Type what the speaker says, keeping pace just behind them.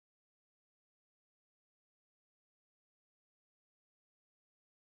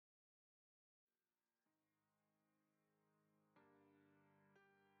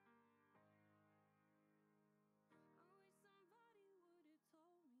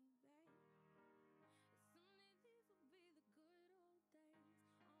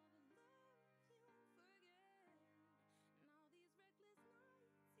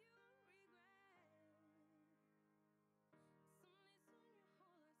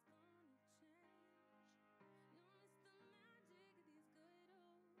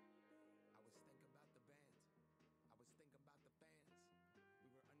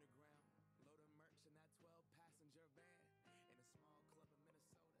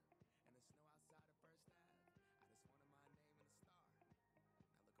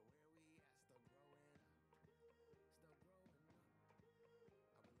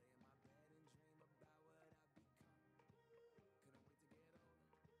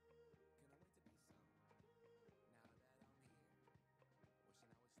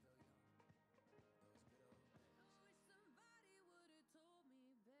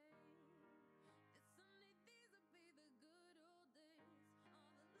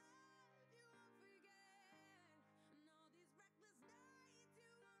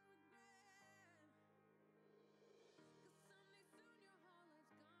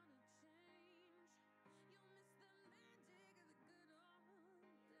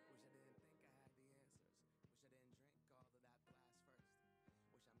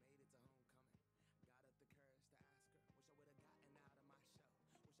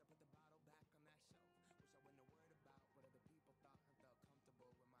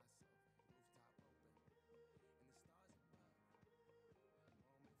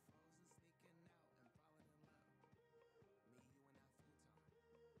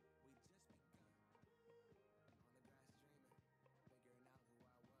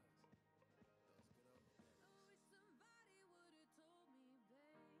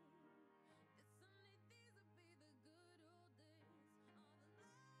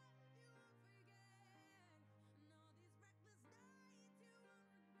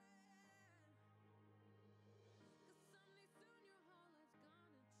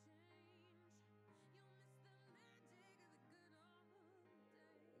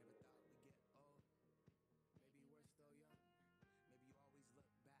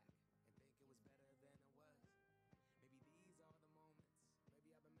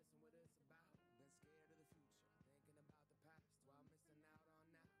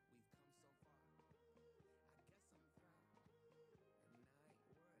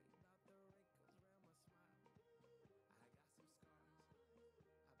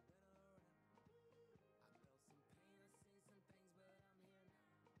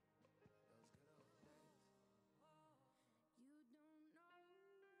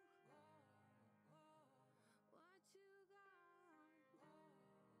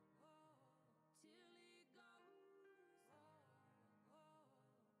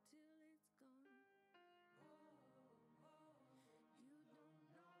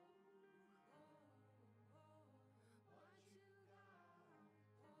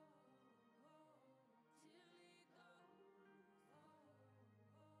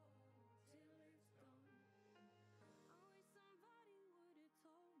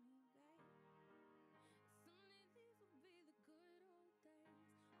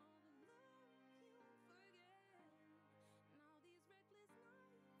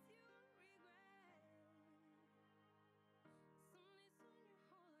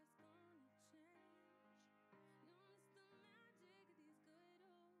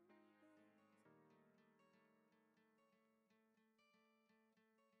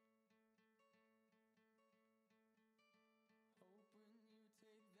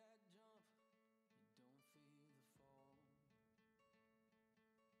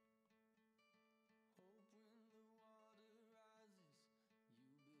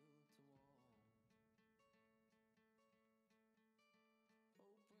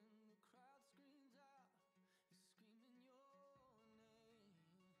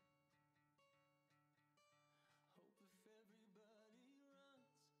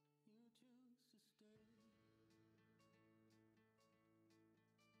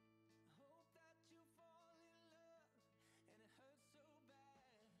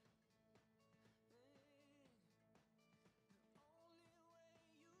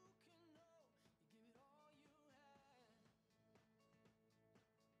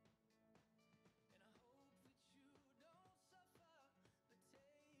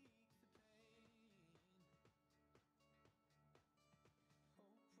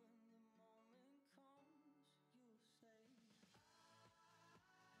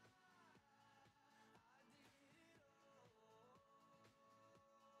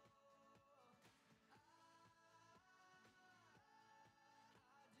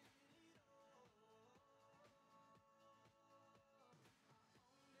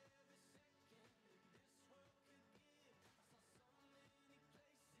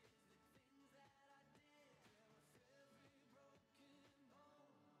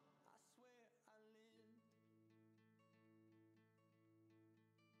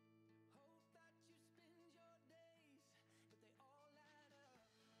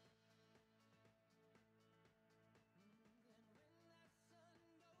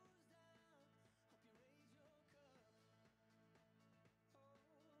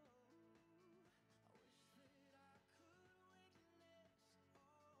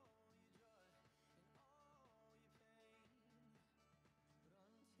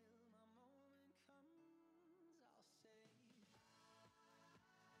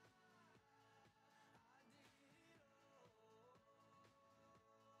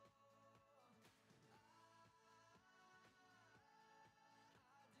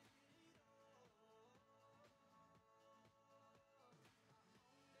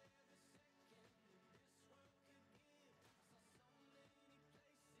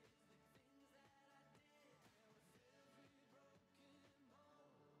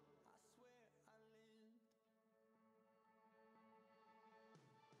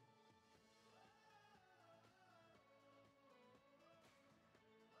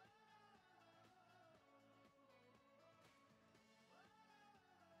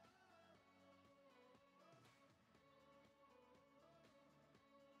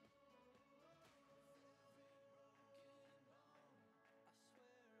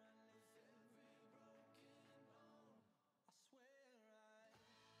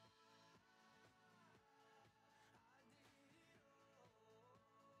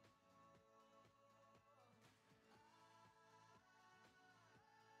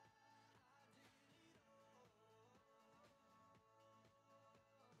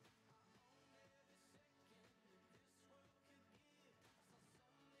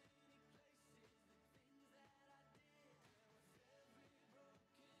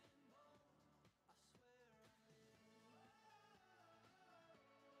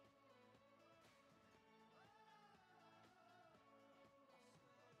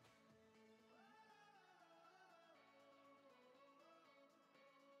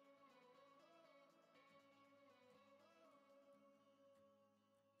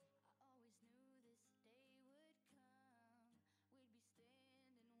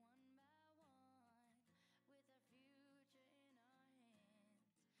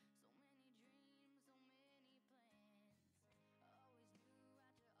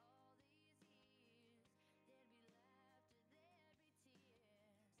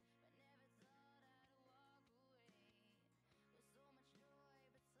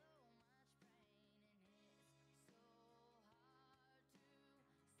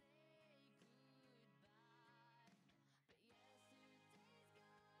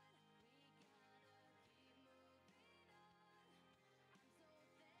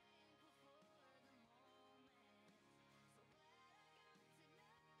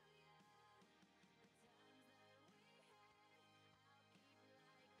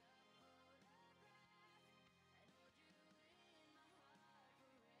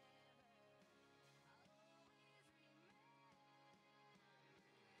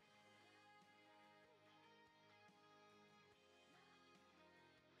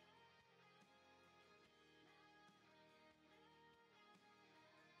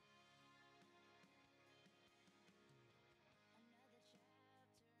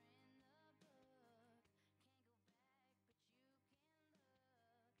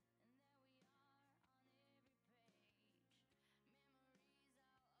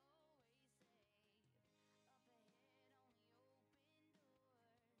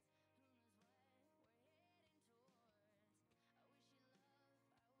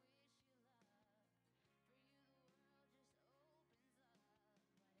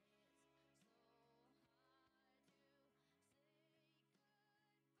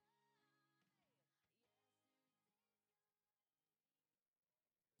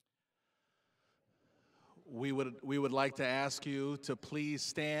we would like to ask you to please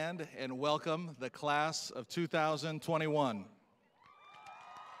stand and welcome the class of 2021.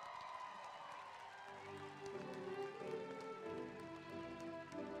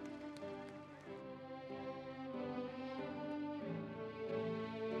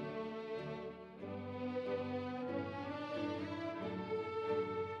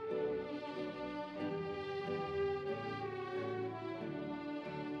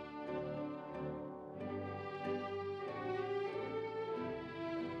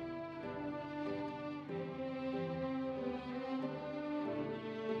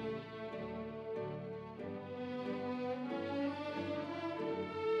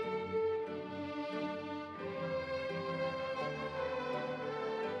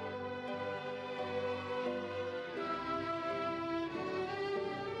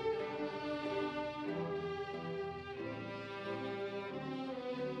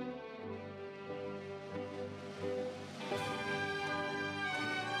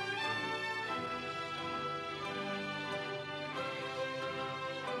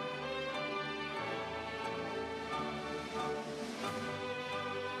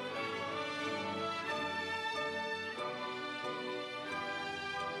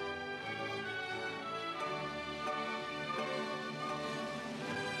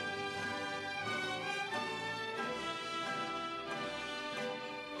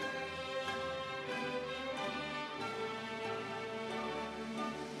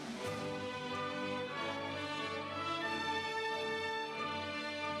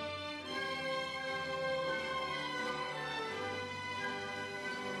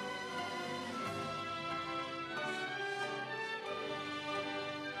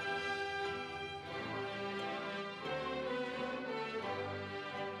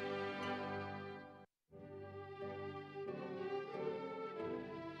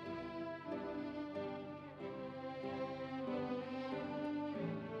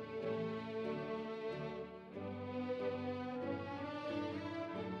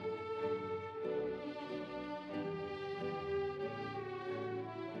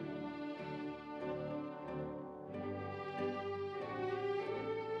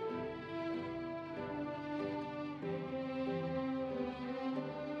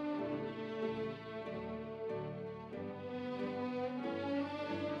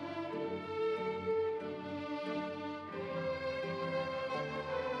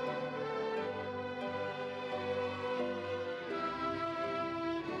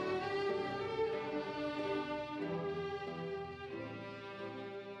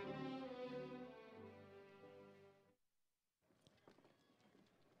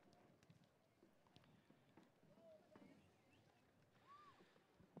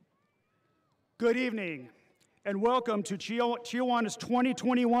 Good evening, and welcome to Chiawana's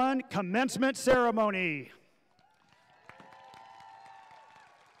 2021 Commencement Ceremony.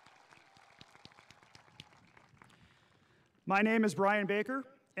 My name is Brian Baker,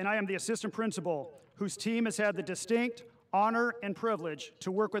 and I am the assistant principal, whose team has had the distinct honor and privilege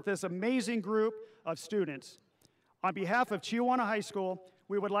to work with this amazing group of students. On behalf of Chiawana High School,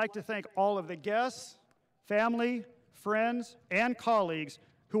 we would like to thank all of the guests, family, friends, and colleagues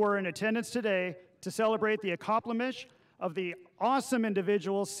who are in attendance today to celebrate the accomplishment of the awesome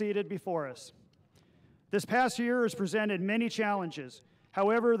individuals seated before us. This past year has presented many challenges.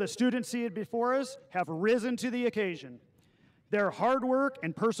 However, the students seated before us have risen to the occasion. Their hard work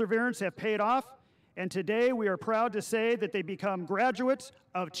and perseverance have paid off, and today we are proud to say that they become graduates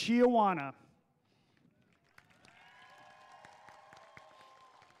of Chiawana.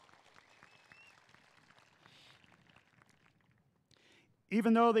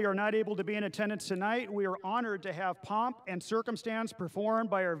 Even though they are not able to be in attendance tonight, we are honored to have Pomp and Circumstance performed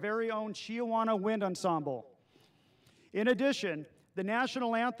by our very own Chiawana Wind Ensemble. In addition, the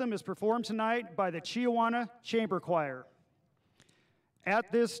national anthem is performed tonight by the Chiawana Chamber Choir.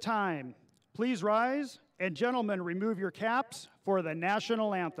 At this time, please rise, and gentlemen, remove your caps for the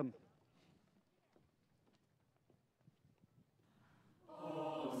national anthem.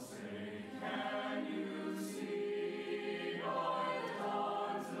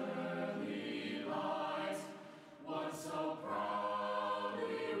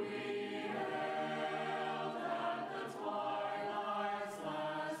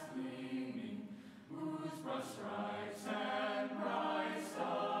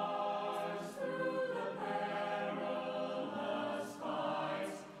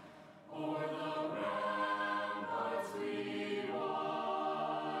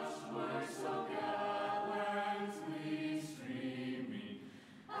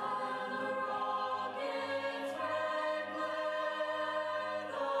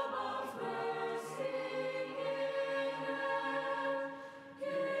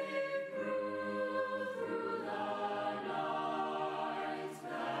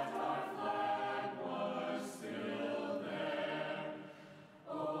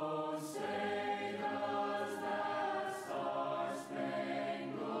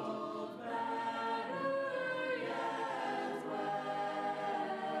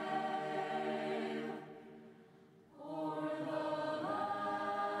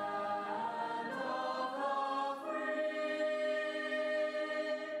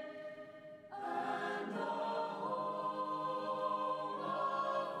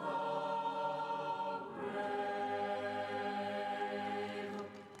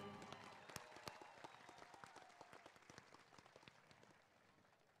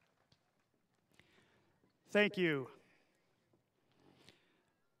 Thank you.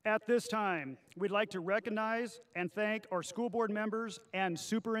 At this time, we'd like to recognize and thank our school board members and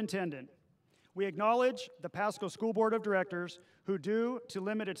superintendent. We acknowledge the Pasco School Board of Directors who, due to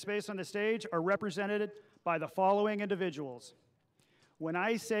limited space on the stage, are represented by the following individuals. When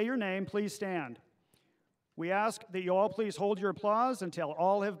I say your name, please stand. We ask that you all please hold your applause until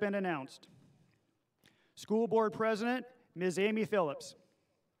all have been announced. School Board President, Ms. Amy Phillips.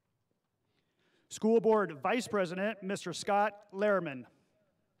 School Board Vice President, Mr. Scott Lehrman.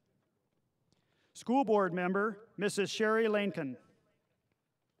 School Board Member, Mrs. Sherry Lankin.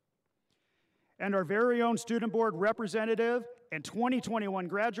 And our very own Student Board Representative and 2021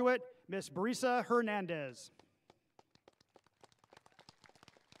 graduate, Ms. Brisa Hernandez.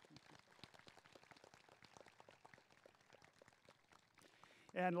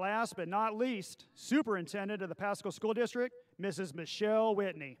 And last but not least, Superintendent of the Pasco School District, Mrs. Michelle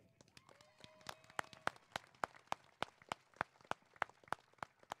Whitney.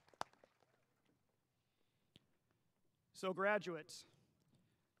 So graduates,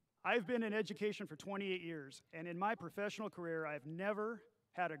 I've been in education for 28 years, and in my professional career, I've never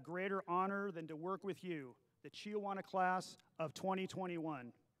had a greater honor than to work with you, the Chiawana class of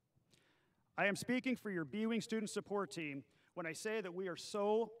 2021. I am speaking for your B-Wing student support team when I say that we are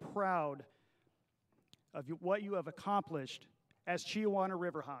so proud of what you have accomplished as Chiawana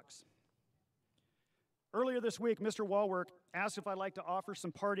Riverhawks. Earlier this week, Mr. Walwork asked if I'd like to offer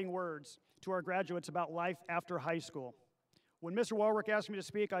some parting words to our graduates about life after high school. When Mr. Walwork asked me to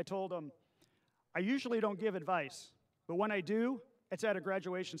speak, I told him, I usually don't give advice, but when I do, it's at a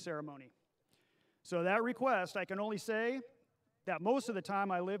graduation ceremony. So that request, I can only say that most of the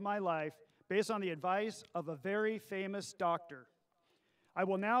time I live my life based on the advice of a very famous doctor. I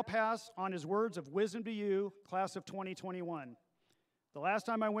will now pass on his words of wisdom to you, class of 2021. The last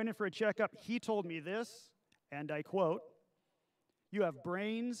time I went in for a checkup, he told me this, and I quote, "You have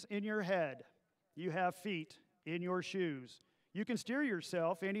brains in your head. You have feet in your shoes. You can steer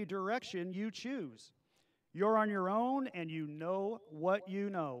yourself any direction you choose. You're on your own and you know what you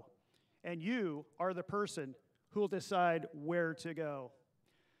know. And you are the person who'll decide where to go."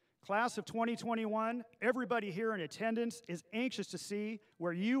 Class of 2021, everybody here in attendance is anxious to see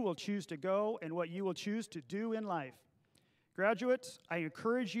where you will choose to go and what you will choose to do in life. Graduates, I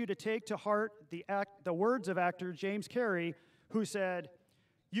encourage you to take to heart the words of actor James Carey, who said,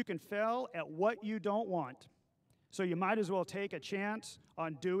 "You can fail at what you don't want, so you might as well take a chance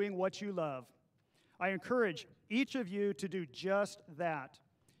on doing what you love." I encourage each of you to do just that.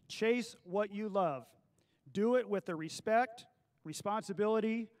 Chase what you love. Do it with the respect,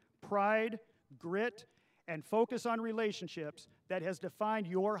 responsibility, pride, grit, and focus on relationships that has defined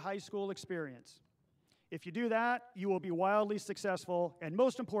your high school experience. If you do that, you will be wildly successful, and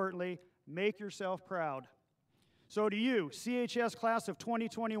most importantly, make yourself proud. So to you, CHS class of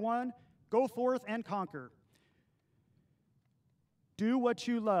 2021, go forth and conquer. Do what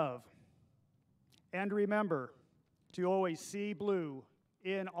you love, and remember to always see blue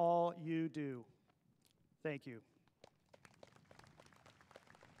in all you do. Thank you.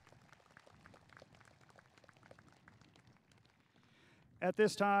 At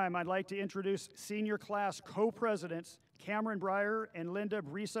this time, I'd like to introduce senior class co-presidents Cameron Breyer and Linda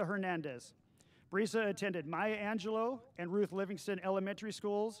Brisa Hernandez. Brisa attended Maya Angelou and Ruth Livingston Elementary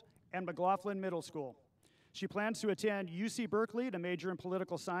Schools and McLaughlin Middle School. She plans to attend UC Berkeley to major in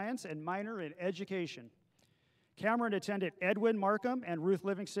political science and minor in education. Cameron attended Edwin Markham and Ruth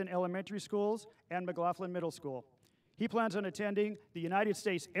Livingston Elementary Schools and McLaughlin Middle School. He plans on attending the United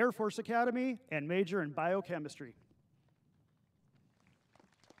States Air Force Academy and major in biochemistry.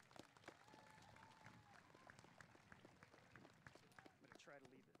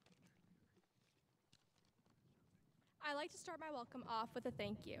 I'd like to start my welcome off with a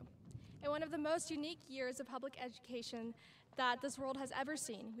thank you. In one of the most unique years of public education that this world has ever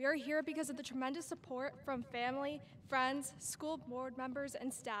seen, we are here because of the tremendous support from family, friends, school board members,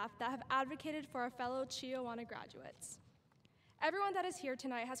 and staff that have advocated for our fellow Chiawana graduates. Everyone that is here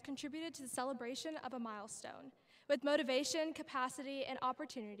tonight has contributed to the celebration of a milestone. With motivation, capacity, and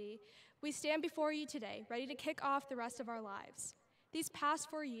opportunity, we stand before you today, ready to kick off the rest of our lives. These past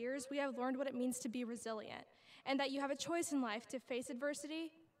 4 years, we have learned what it means to be resilient, and that you have a choice in life to face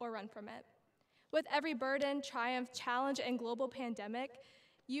adversity or run from it. With every burden, triumph, challenge, and global pandemic,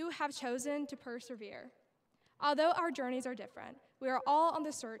 you have chosen to persevere. Although our journeys are different, we are all on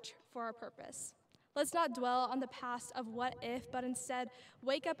the search for our purpose. Let's not dwell on the past of what if, but instead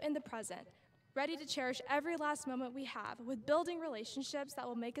wake up in the present, ready to cherish every last moment we have with building relationships that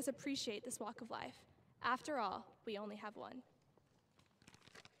will make us appreciate this walk of life. After all, we only have one.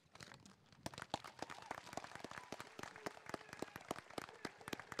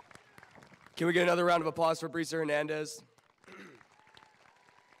 Can we get another round of applause for Brisa Hernandez?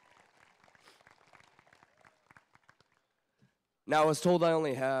 Now, I was told I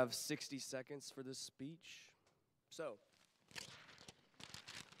only have 60 seconds for this speech, so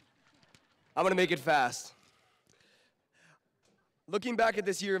I'm going to make it fast. Looking back at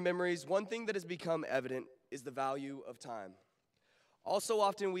this year of memories, one thing that has become evident is the value of time. Also,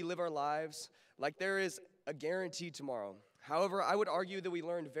 often we live our lives like there is a guaranteed tomorrow. However, I would argue that we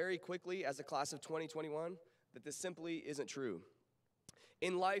learned very quickly as a class of 2021 that this simply isn't true.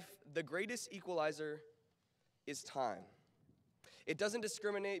 In life, the greatest equalizer is time. It doesn't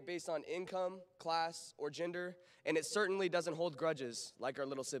discriminate based on income, class, or gender, and it certainly doesn't hold grudges like our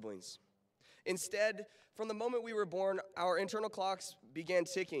little siblings. Instead, from the moment we were born, our internal clocks began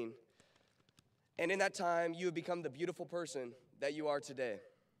ticking, and in that time, you have become the beautiful person that you are today.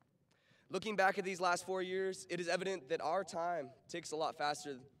 Looking back at these last 4 years, it is evident that our time ticks a lot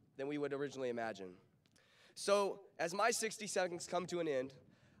faster than we would originally imagine. So, as my 60 seconds come to an end,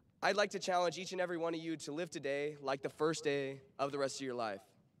 I'd like to challenge each and every one of you to live today like the first day of the rest of your life.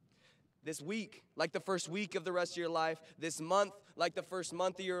 This week, like the first week of the rest of your life. This month, like the first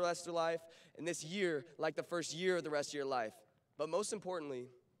month of your rest of your life. And this year, like the first year of the rest of your life. But most importantly,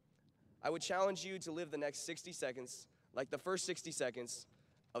 I would challenge you to live the next 60 seconds like the first 60 seconds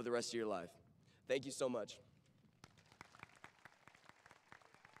of the rest of your life. Thank you so much.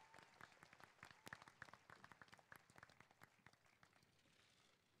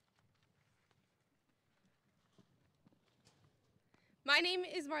 My name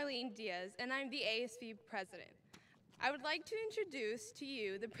is Marlene Diaz, and I'm the ASB president. I would like to introduce to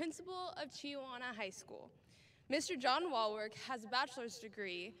you the principal of Chiawana High School. Mr. John Walwork has a bachelor's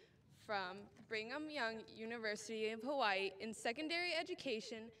degree from Brigham Young University of Hawaii in secondary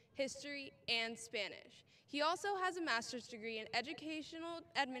education, history, and Spanish. He also has a master's degree in educational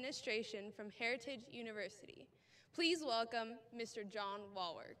administration from Heritage University. Please welcome Mr. John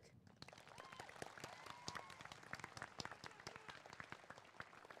Walwork.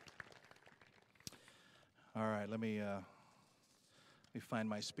 All right, let me find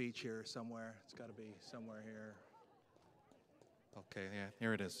my speech here somewhere. It's got to be somewhere here. Okay, yeah,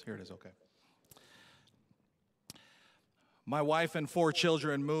 here it is, okay. My wife and 4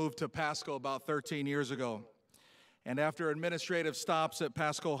 children moved to Pasco about 13 years ago. And after administrative stops at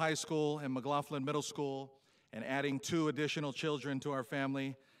Pasco High School and McLaughlin Middle School, and adding 2 additional children to our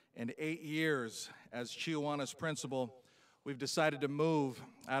family, and 8 years as Chiawana's principal, we've decided to move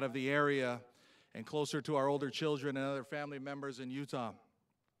out of the area and closer to our older children and other family members in Utah.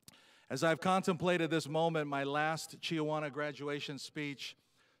 As I've contemplated this moment, my last Chiawana graduation speech,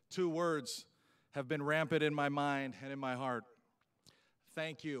 2 words have been rampant in my mind and in my heart.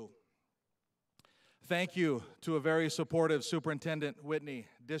 Thank you. Thank you to a very supportive Superintendent Whitney,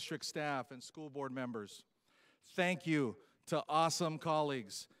 district staff, and school board members. Thank you to awesome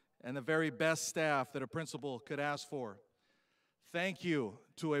colleagues and the very best staff that a principal could ask for. Thank you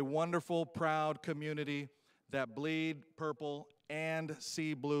to a wonderful, proud community that bleed purple and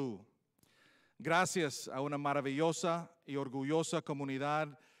see blue. Gracias a una maravillosa y orgullosa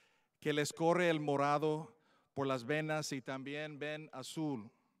comunidad que les corre el morado por las venas y también ven azul.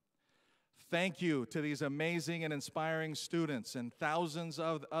 Thank you to these amazing and inspiring students and thousands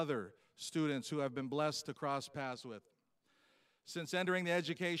of other students who have been blessed to cross paths with. Since entering the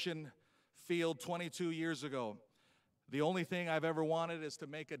education field 22 years ago, the only thing I've ever wanted is to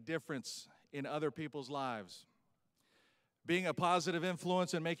make a difference in other people's lives. Being a positive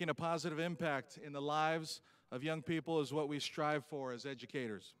influence and making a positive impact in the lives of young people is what we strive for as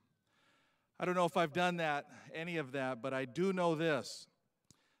educators. I don't know if I've done any of that, but I do know this,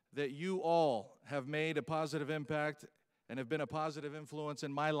 that you all have made a positive impact and have been a positive influence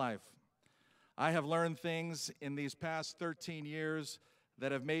in my life. I have learned things in these past 13 years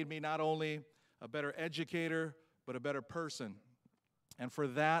that have made me not only a better educator, but a better person. And for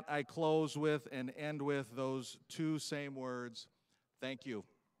that, I close with and end with those 2 same words, thank you.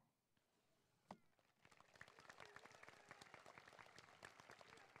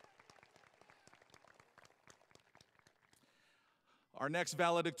 Our next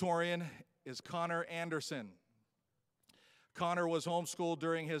valedictorian is Connor Anderson. Connor was homeschooled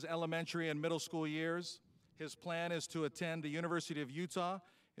during his elementary and middle school years. His plan is to attend the University of Utah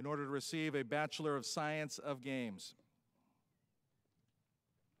in order to receive a Bachelor of Science of Games.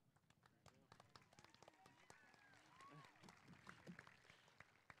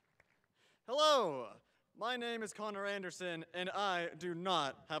 Hello, my name is Connor Anderson, and I do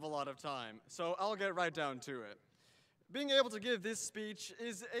not have a lot of time, so I'll get right down to it. Being able to give this speech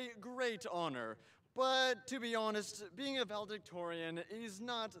is a great honor, But to be honest, being a valedictorian is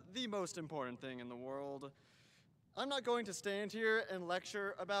not the most important thing in the world. I'm not going to stand here and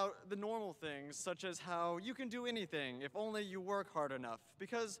lecture about the normal things, such as how you can do anything if only you work hard enough,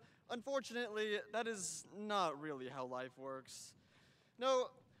 because unfortunately, that is not really how life works. No,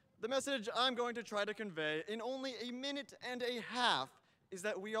 the message I'm going to try to convey in only a minute and a half is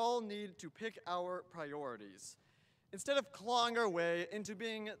that we all need to pick our priorities. Instead of clawing our way into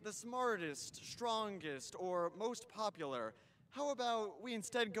being the smartest, strongest, or most popular, how about we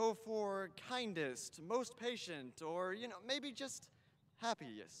instead go for kindest, most patient, or, maybe just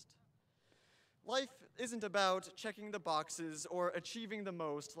happiest? Life isn't about checking the boxes or achieving the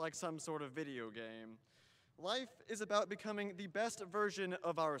most like some sort of video game. Life is about becoming the best version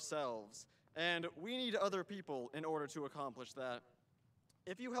of ourselves, and we need other people in order to accomplish that.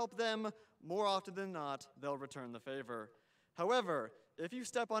 If you help them, more often than not, they'll return the favor. However, if you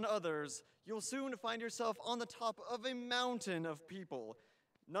step on others, you'll soon find yourself on the top of a mountain of people,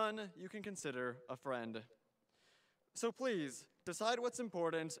 none you can consider a friend. So please, decide what's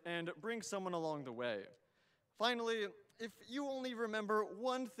important and bring someone along the way. Finally, if you only remember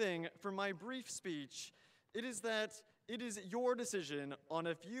one thing from my brief speech, it is that it is your decision on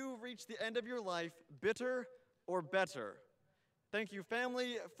if you reach the end of your life bitter or better. Thank you,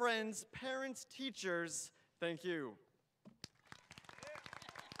 family, friends, parents, teachers. Thank you.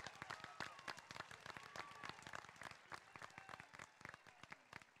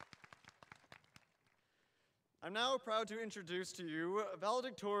 I'm now proud to introduce to you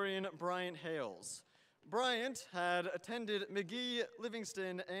valedictorian Bryant Hales. Bryant had attended McGee,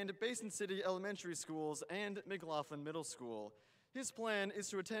 Livingston, and Basin City Elementary Schools and McLaughlin Middle School. His plan is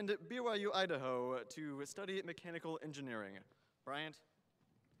to attend BYU, Idaho to study mechanical engineering. Bryant?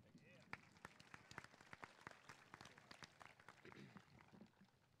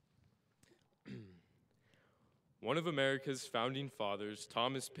 One of America's founding fathers,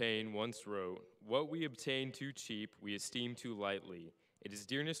 Thomas Paine, once wrote, "What we obtain too cheap, we esteem too lightly. It is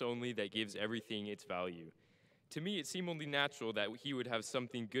dearness only that gives everything its value." To me, it seemed only natural that he would have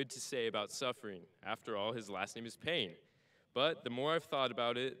something good to say about suffering. After all, his last name is Paine. But the more I've thought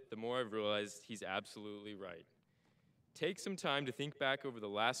about it, the more I've realized he's absolutely right. Take some time to think back over the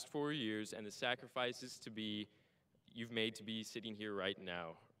last 4 years and the sacrifices you've made to be sitting here right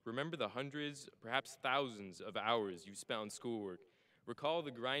now. Remember the hundreds, perhaps thousands of hours you've spent on schoolwork. Recall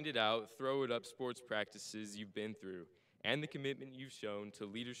the grinded out, throw it up sports practices you've been through, and the commitment you've shown to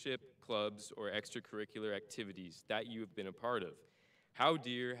leadership, clubs, or extracurricular activities that you have been a part of. How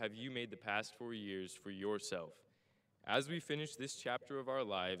dear have you made the past 4 years for yourself? As we finish this chapter of our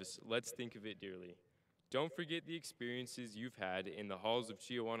lives, let's think of it dearly. Don't forget the experiences you've had in the halls of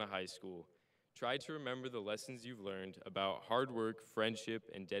Chiawana High School. Try to remember the lessons you've learned about hard work, friendship,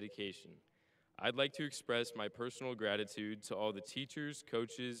 and dedication. I'd like to express my personal gratitude to all the teachers,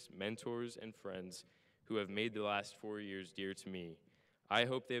 coaches, mentors, and friends who have made the last 4 years dear to me. I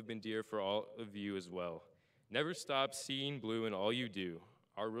hope they have been dear for all of you as well. Never stop seeing blue in all you do.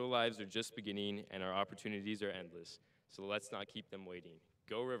 Our real lives are just beginning, and our opportunities are endless. So let's not keep them waiting.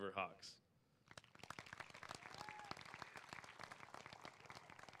 Go Riverhawks.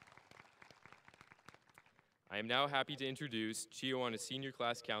 I am now happy to introduce Chiawana Senior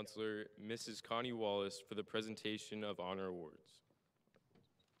Class Counselor, Mrs. Connie Wallace, for the presentation of honor awards.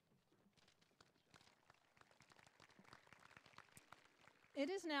 It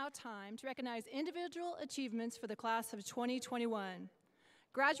is now time to recognize individual achievements for the class of 2021.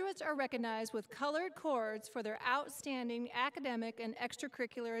 Graduates are recognized with colored cords for their outstanding academic and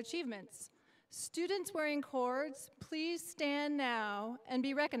extracurricular achievements. Students wearing cords, please stand now and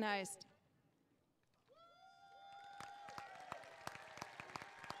be recognized.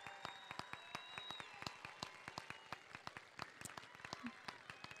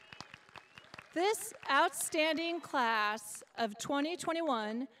 This outstanding class of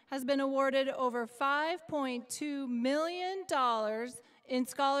 2021 has been awarded over $5.2 million in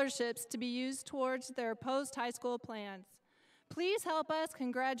scholarships to be used towards their post-high school plans. Please help us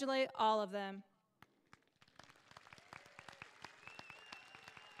congratulate all of them.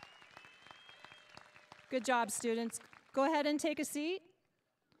 Good job, students. Go ahead and take a seat.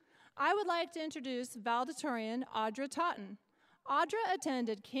 I would like to introduce valedictorian Audra Totten. Audra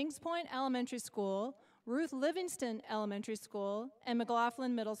attended Kings Point Elementary School, Ruth Livingston Elementary School, and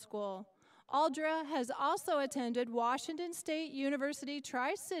McLaughlin Middle School. Audra has also attended Washington State University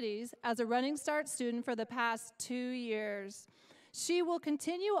Tri-Cities as a Running Start student for the past 2 years. She will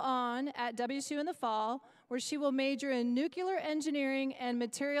continue on at WSU in the fall, where she will major in nuclear engineering and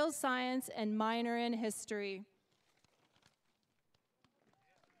materials science and minor in history.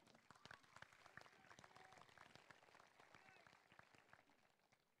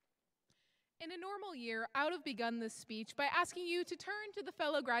 In a normal year, I would have begun this speech by asking you to turn to the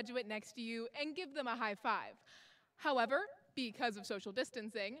fellow graduate next to you and give them a high five. However, because of social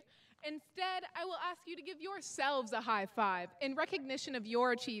distancing, instead, I will ask you to give yourselves a high five in recognition of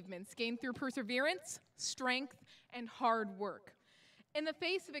your achievements gained through perseverance, strength, and hard work. In the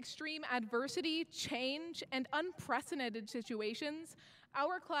face of extreme adversity, change, and unprecedented situations,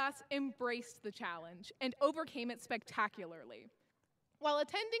 our class embraced the challenge and overcame it spectacularly. While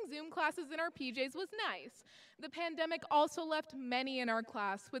attending Zoom classes in our PJs was nice, the pandemic also left many in our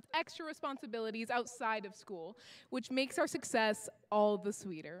class with extra responsibilities outside of school, which makes our success all the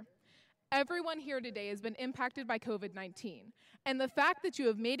sweeter. Everyone here today has been impacted by COVID-19, and the fact that you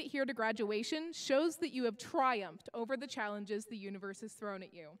have made it here to graduation shows that you have triumphed over the challenges the universe has thrown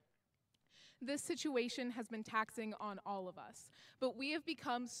at you. This situation has been taxing on all of us, but we have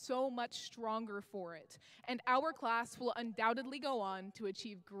become so much stronger for it, and our class will undoubtedly go on to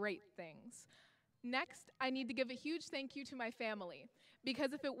achieve great things. Next, I need to give a huge thank you to my family,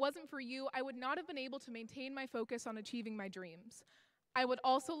 because if it wasn't for you, I would not have been able to maintain my focus on achieving my dreams. I would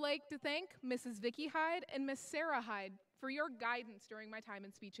also like to thank Mrs. Vicky Hyde and Miss Sarah Hyde for your guidance during my time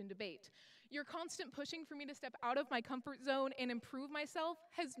in speech and debate. Your constant pushing for me to step out of my comfort zone and improve myself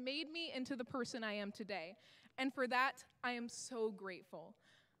has made me into the person I am today, and for that, I am so grateful.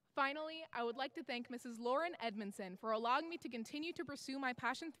 Finally, I would like to thank Mrs. Lauren Edmondson for allowing me to continue to pursue my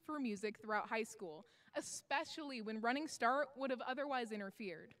passion for music throughout high school, especially when Running Start would have otherwise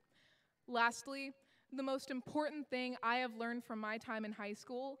interfered. Lastly, the most important thing I have learned from my time in high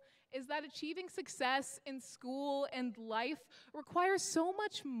school is that achieving success in school and life requires so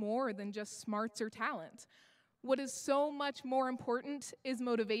much more than just smarts or talent. What is so much more important is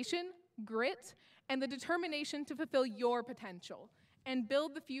motivation, grit, and the determination to fulfill your potential and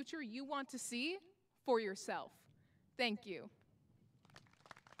build the future you want to see for yourself. Thank you.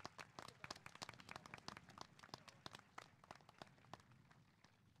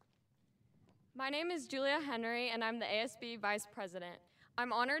 My name is Julia Henry, and I'm the ASB Vice President.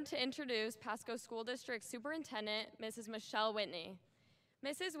 I'm honored to introduce Pasco School District Superintendent, Mrs. Michelle Whitney.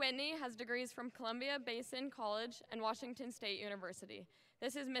 Mrs. Whitney has degrees from Columbia Basin College and Washington State University.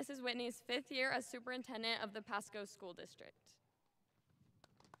 This is Mrs. Whitney's 5th year as Superintendent of the Pasco School District.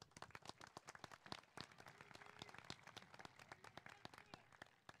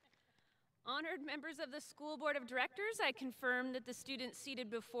 Honored members of the School Board of Directors, I confirm that the students seated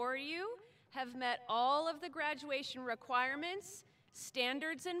before you have met all of the graduation requirements,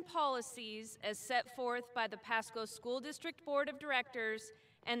 standards, and policies as set forth by the Pasco School District Board of Directors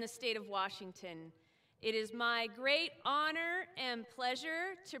and the state of Washington. It is my great honor and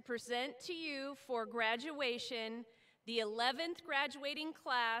pleasure to present to you for graduation the 11th graduating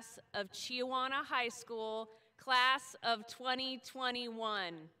class of Chiawana High School, class of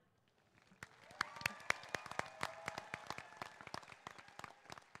 2021.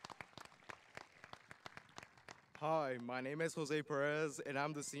 Hi, my name is Jose Perez, and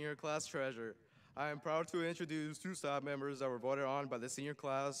I'm the senior class treasurer. I am proud to introduce 2 staff members that were voted on by the senior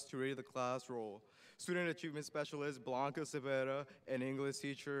class to read the class roll. Student Achievement Specialist Blanca Severa and English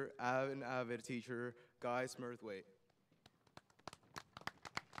teacher and avid teacher Guy Smurthwaite.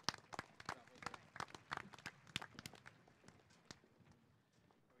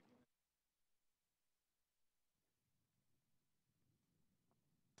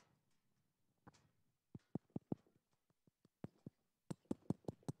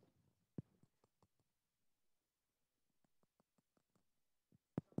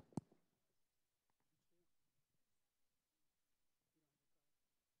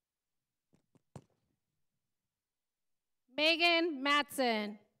 Megan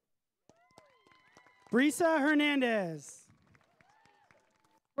Matson. Brisa Hernandez.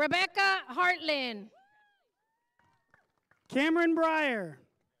 Rebecca Hartland. Cameron Breyer.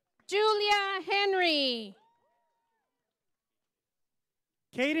 Julia Henry.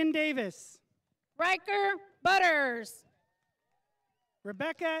 Caden Davis. Riker Butters.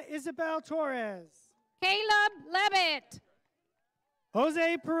 Rebecca Isabel Torres. Caleb Levitt.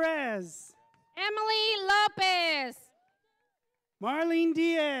 Jose Perez. Emily Lopez. Marlene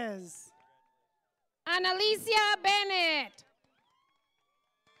Diaz. Analicia Bennett.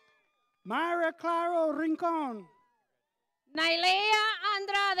 Myra Claro Rincon. Nailea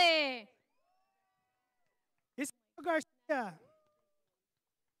Andrade. Isabel Garcia.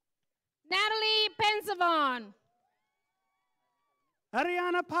 Natalie Pensavon.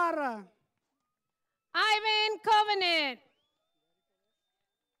 Ariana Parra. Ivan Covenant.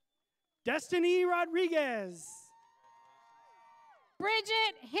 Destiny Rodriguez.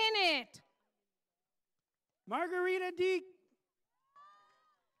 Bridget Hinnett. Margarita D.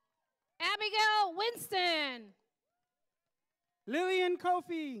 Abigail Winston. Lillian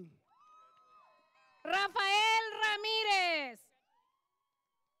Kofi. Rafael Ramirez.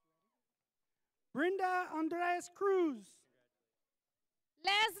 Brenda Andres Cruz.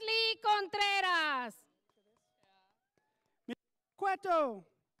 Leslie Contreras. Cueto.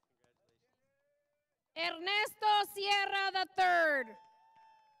 Ernesto Sierra III.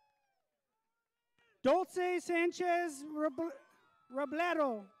 Dulce Sanchez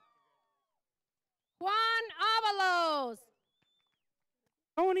Robledo. Juan Avalos.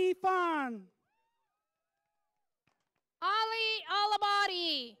 Tony Fan. Ali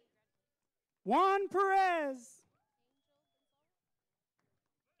Alabadi. Juan Perez.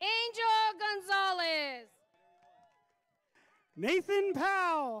 Angel Gonzalez. Nathan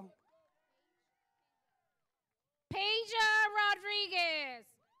Powell. Peja Rodriguez.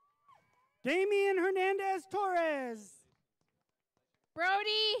 Damian Hernandez Torres.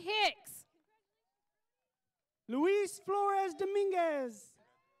 Brody Hicks. Luis Flores Dominguez.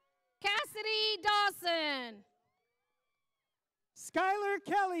 Cassidy Dawson. Skylar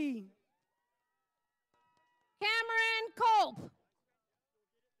Kelly. Cameron Culp.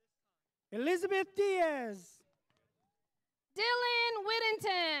 Elizabeth Diaz. Dylan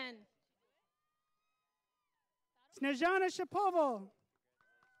Whittington. Snezhana Shapoval.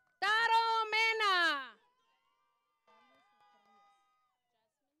 Daro Mena.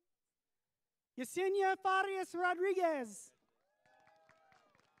 Yesenia Farias Rodriguez.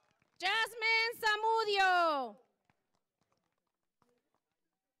 Jasmine Zamudio.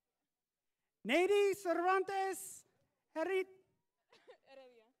 Nady Cervantes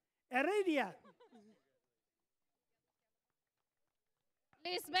Heredia.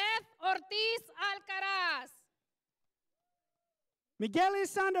 Lisbeth Ortiz Alcaraz. Miguel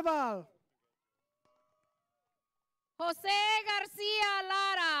Sandoval. Jose Garcia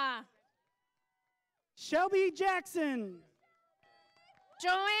Lara. Shelby Jackson.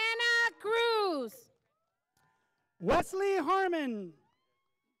 Joanna Cruz. Wesley Harmon.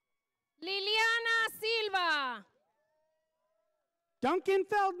 Liliana Silva. Duncan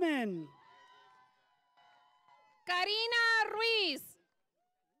Feldman. Karina Ruiz.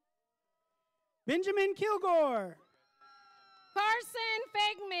 Benjamin Kilgore. Carson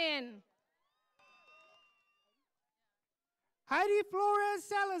Fegman. Heidi Flores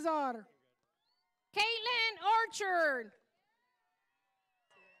Salazar. Caitlin Orchard.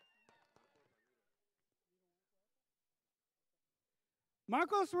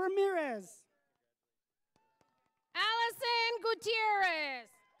 Marcos Ramirez. Allison Gutierrez.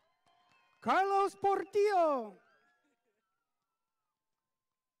 Carlos Portillo.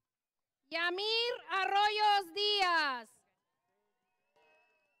 Yamir Arroyos Diaz.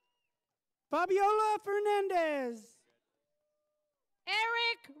 Fabiola Fernandez.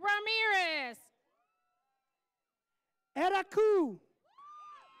 Eric Ramirez. Eraku.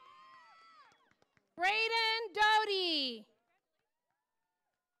 Braden Doty.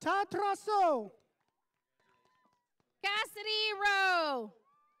 Tatraso. Cassidy Rowe.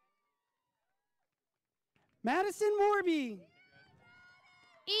 Madison Morby.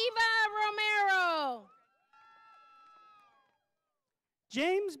 Eva Romero.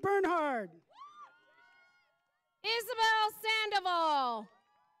 James Bernhard. Isabel Sandoval.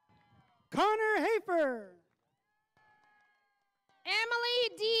 Connor Hafer.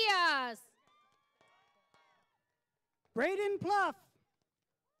 Emily Diaz. Braden Pluff.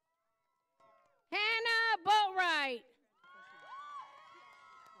 Hannah Boatwright.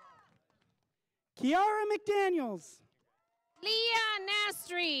 Kiara McDaniels. Leah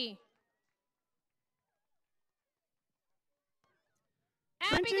Nastri.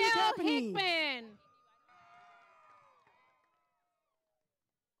 Abigail Hickman.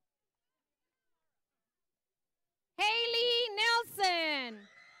 Haley Nelson.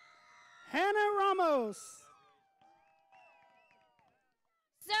 Hannah Ramos.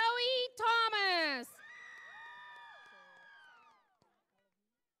 Zoe Thomas.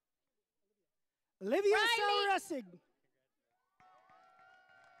 Olivia Salaressig.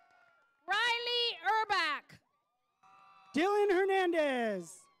 Riley Urbach. Dylan Hernandez.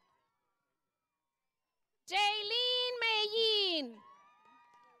 Jaylene Mayin.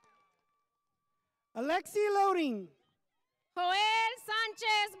 Alexi Loading. Joel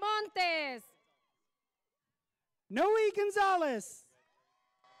Sanchez Montes. Noe Gonzalez.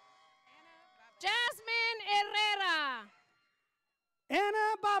 Jasmine Herrera. Anna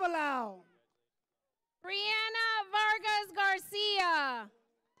Babalao. Brianna Vargas Garcia.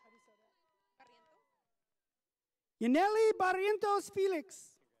 Yaneli Barrientos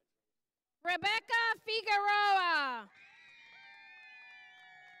Felix. Rebecca Figueroa.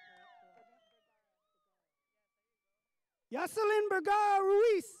 Jocelyn Bergara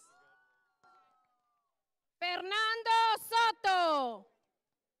Ruiz. Fernando Soto.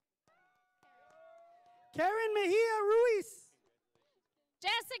 Karen Mejia Ruiz.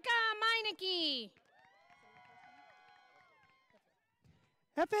 Jessica Meineke.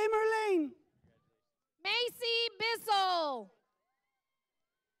 F.A. Merlane. Macy Bissell.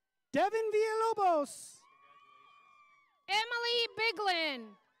 Devin Villalobos. Emily Biglin.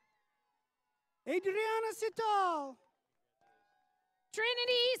 Adriana Sital.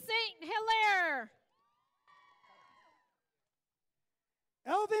 Trinity St. Hilaire.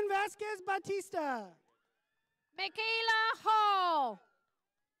 Elvin Vasquez Batista. Michaela Hall.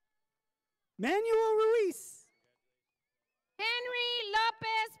 Manuel Ruiz. Henry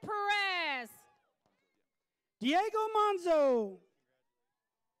Lopez Perez. Diego Monzo.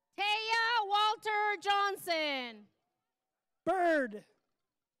 Taya Walter Johnson. Bird.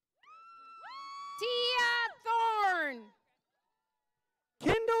 Tia Thorne.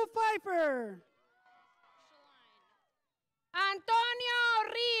 Kendall Pfeiffer. Antonio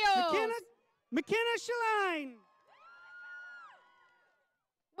Rios. McKenna Schlein.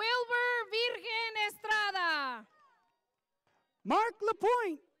 Wilbur Virgen Estrada. Mark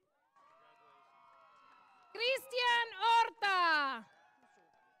Lapointe. Christian Horta.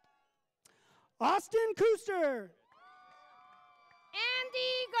 Austin Kuster.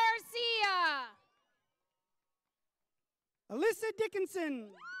 Andy Garcia. Alyssa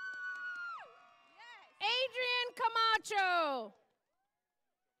Dickinson. Adrian Camacho.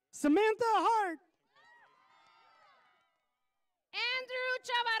 Samantha Hart. Andrew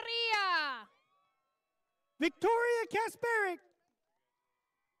Chavarria. Victoria Kasperic.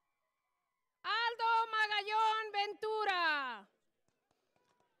 Aldo Magallón Ventura.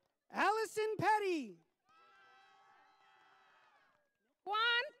 Allison Petty.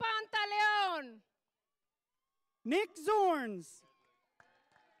 Juan Pantaleon. Nick Zorns.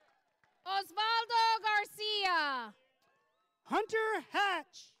 Osvaldo Garcia. Hunter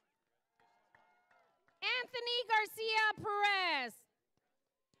Hatch. Anthony Garcia Perez.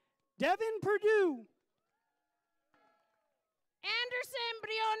 Devin Perdue. Anderson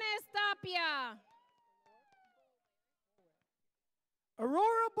Briones Tapia.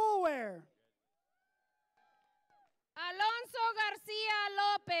 Aurora Bower. Alonso Garcia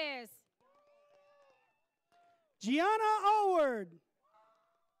Lopez. Gianna Allward.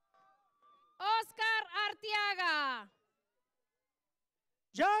 Oscar Artiaga.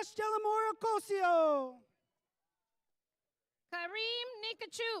 Josh Delamora Cosio. Kareem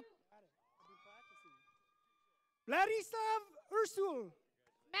Nikachuk. Vladislav Ursul.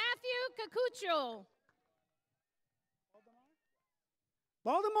 Matthew Kakucho.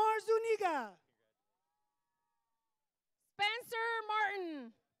 Valdemar Zuniga. Spencer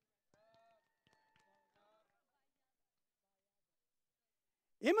Martin.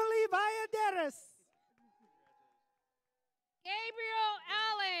 Emily Valladares. Gabriel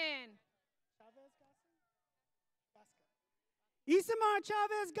Allen. Isamar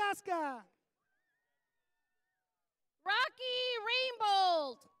Chavez Gasca. Rocky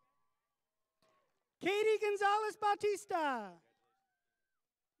Rainbold. Katie Gonzalez Bautista.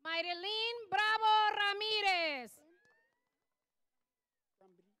 Marilyn Bravo Ramirez.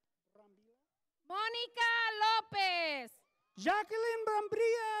 Mónica López. Jacqueline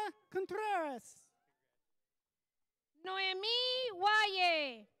Brambria Contreras. Noemí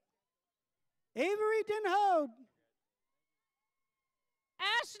Valle. Avery Denhode.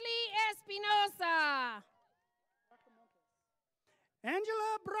 Ashley Espinosa.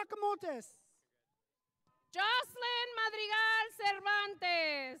 Angela Bracamontes. Jocelyn Madrigal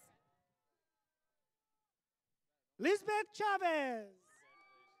Cervantes. Lisbeth Chavez.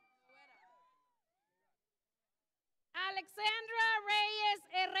 Alexandra Reyes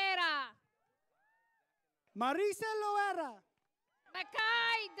Herrera. Marisa Loera.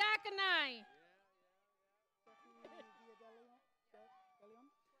 Makai Dakanai.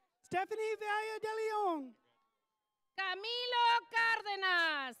 Stephanie Valla de Leon. Camilo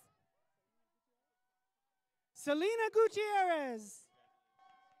Cárdenas. Selena Gutierrez.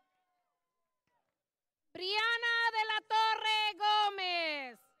 Brianna de la Torre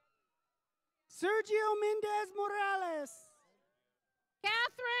Gómez. Sergio Mendez Morales.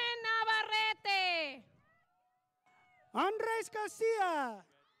 Catherine Navarrete. Andres Garcia.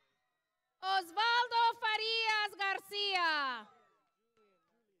 Osvaldo Farías García.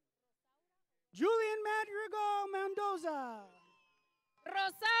 Julian Madrigal Mendoza.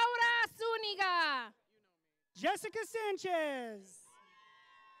 Rosaura Zúñiga. Jessica Sanchez.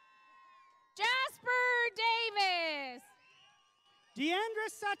 Jasper Davis. Deandra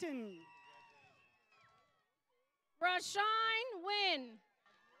Sutton. Rashine Wynn.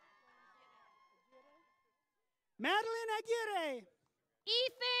 Madeline Aguirre.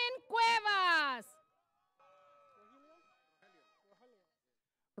 Ethan Cuevas.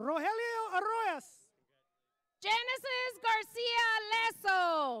 Rogelio Arroyas. Genesis Garcia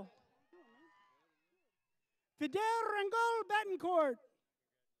Leso. Fidel Rangel Betancourt.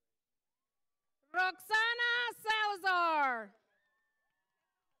 Roxana Salazar.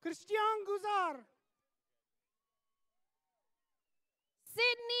 Christian Guzar.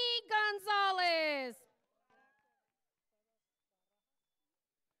 Sydney Gonzalez.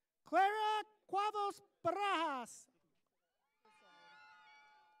 Clara Cuavos Barajas.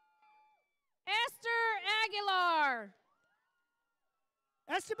 Esther Aguilar.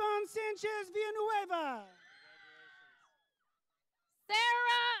 Esteban Sanchez Villanueva.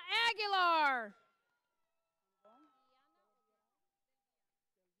 Sarah Aguilar.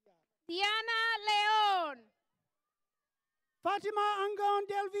 Diana Leon. Fatima Angon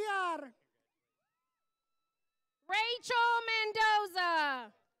del Villar. Rachel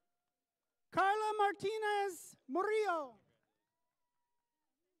Mendoza. Carla Martinez Murillo.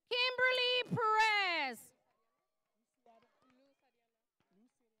 Kimberly Perez.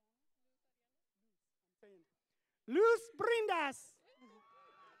 Luz Brindas.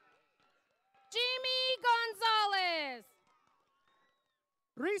 Jimmy Gonzalez.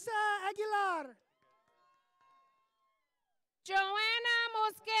 Risa Aguilar. Joanna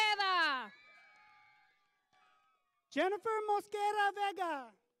Mosqueda. Jennifer Mosquera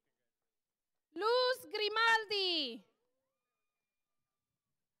Vega. Luz Grimaldi.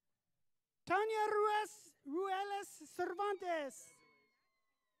 Tanya Ruelas Cervantes.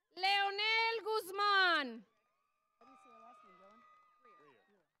 Leonel Guzman.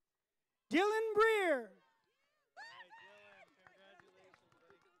 Dylan Breer.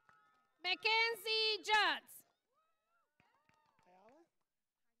 Mackenzie Jutz.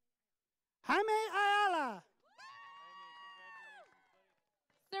 Jaime Ayala.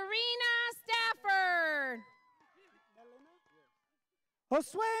 Serena Stafford.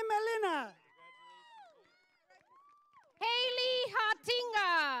 Josue Melina. Haley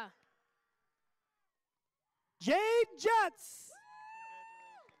Hatinga. Jade Jutz.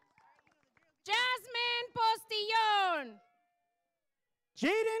 Jasmine Postillon.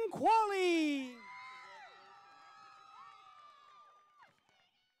 Jaden Qualley.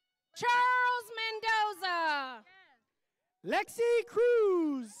 Charles Mendoza. Lexi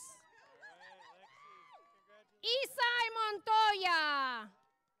Cruz. Isai Montoya.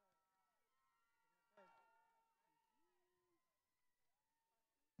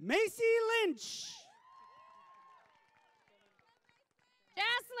 Macy Lynch.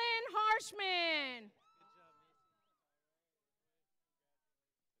 Jaslyn Harshman.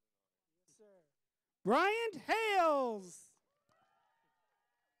 Bryant Hales.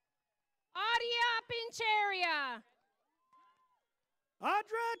 Adia Pincheria.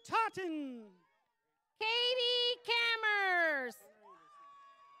 Audra Totten. Katie Cammers.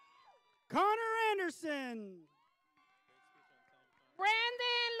 Connor Anderson.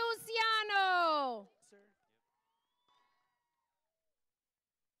 Brandon Luciano.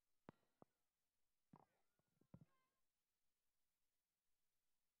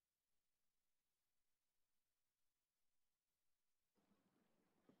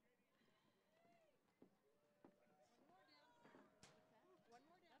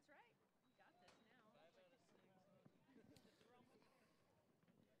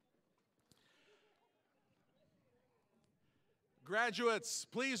 Graduates,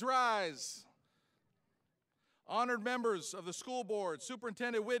 please rise. Honored members of the school board,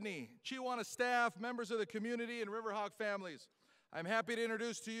 Superintendent Whitney, Chiawana staff, members of the community, and Riverhawk families, I'm happy to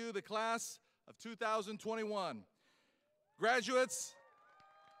introduce to you the class of 2021. Graduates,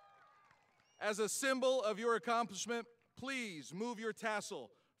 as a symbol of your accomplishment, please move your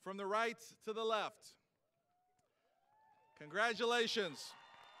tassel from the right to the left. Congratulations.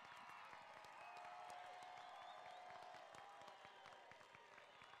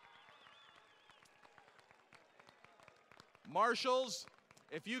 Marshals,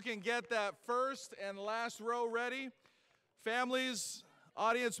 if you can get that first and last row ready. Families,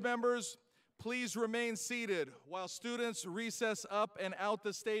 audience members, please remain seated while students recess up and out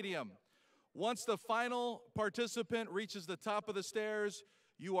the stadium. Once the final participant reaches the top of the stairs,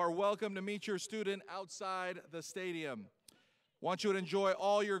 you are welcome to meet your student outside the stadium. Want you to enjoy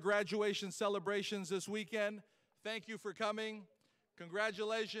all your graduation celebrations this weekend. Thank you for coming.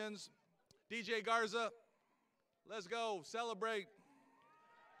 Congratulations. DJ Garza, let's go, celebrate.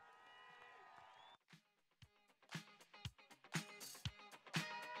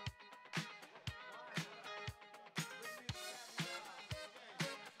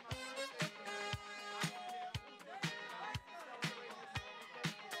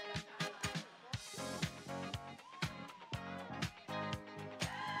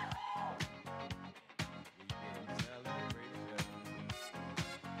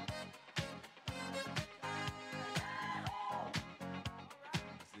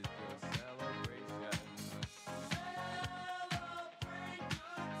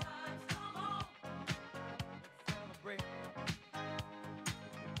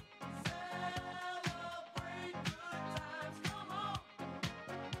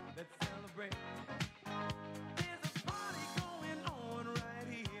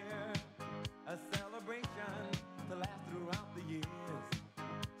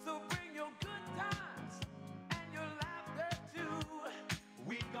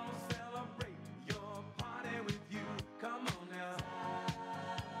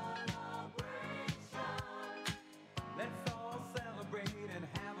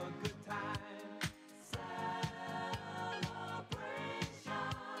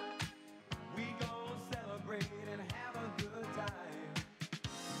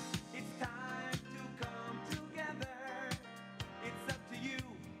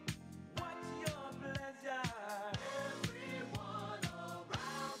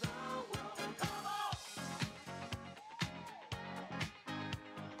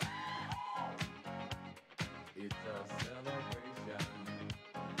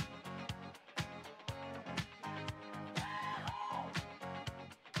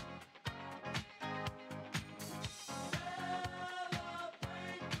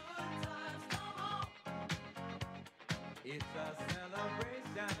 It's a celebration.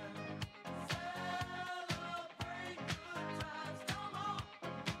 Celebrate good times, come on.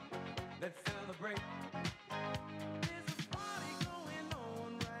 Let's celebrate.